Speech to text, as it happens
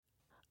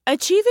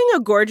Achieving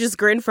a gorgeous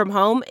grin from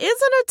home isn't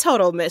a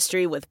total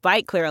mystery with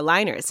Byte Clear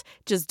aligners.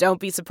 Just don't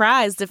be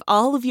surprised if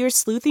all of your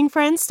sleuthing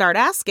friends start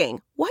asking,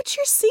 "What's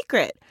your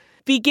secret?"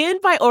 Begin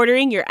by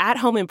ordering your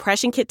at-home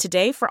impression kit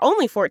today for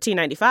only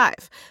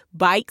 $14.95.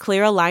 Byte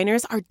Clear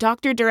aligners are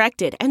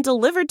doctor-directed and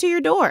delivered to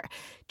your door.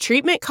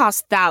 Treatment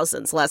costs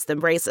thousands less than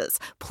braces.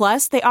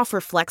 Plus, they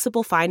offer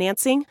flexible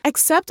financing,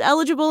 accept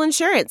eligible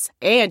insurance,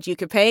 and you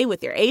can pay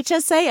with your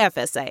HSA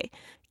FSA.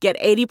 Get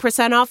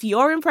 80% off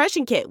your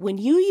impression kit when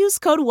you use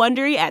code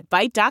WONDERY at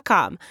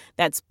Byte.com.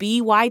 That's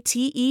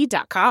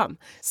BYTE.com.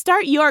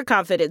 Start your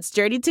confidence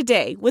journey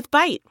today with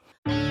Byte.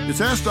 It's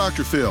Ask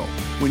Dr. Phil.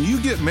 When you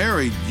get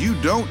married, you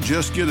don't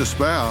just get a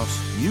spouse,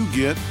 you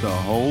get the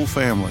whole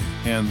family.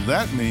 And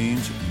that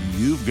means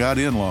you've got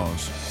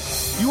in-laws.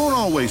 You won't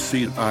always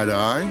see eye to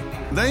eye.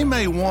 They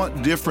may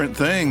want different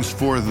things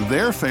for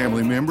their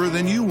family member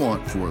than you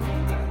want for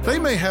them. They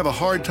may have a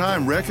hard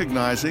time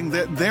recognizing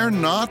that they're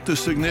not the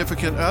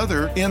significant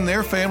other in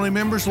their family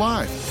member's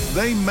life.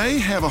 They may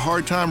have a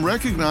hard time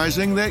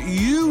recognizing that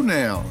you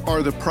now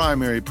are the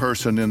primary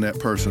person in that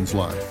person's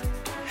life.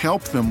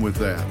 Help them with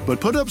that, but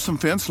put up some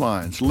fence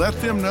lines.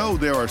 Let them know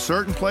there are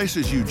certain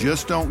places you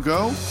just don't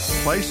go,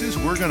 places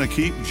we're going to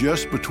keep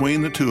just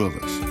between the two of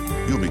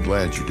us. You'll be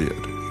glad you did.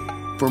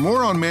 For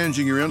more on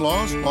managing your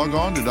in-laws, log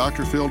on to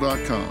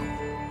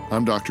drphil.com.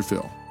 I'm Dr.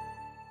 Phil.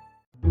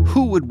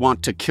 Who would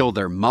want to kill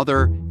their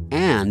mother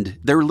and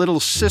their little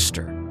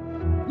sister?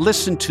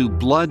 Listen to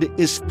Blood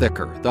is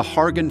Thicker, the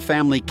Hargan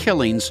Family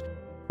Killings,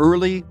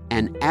 early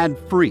and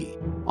ad-free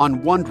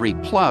on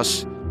Wondery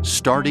Plus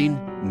starting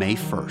May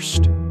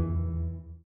 1st.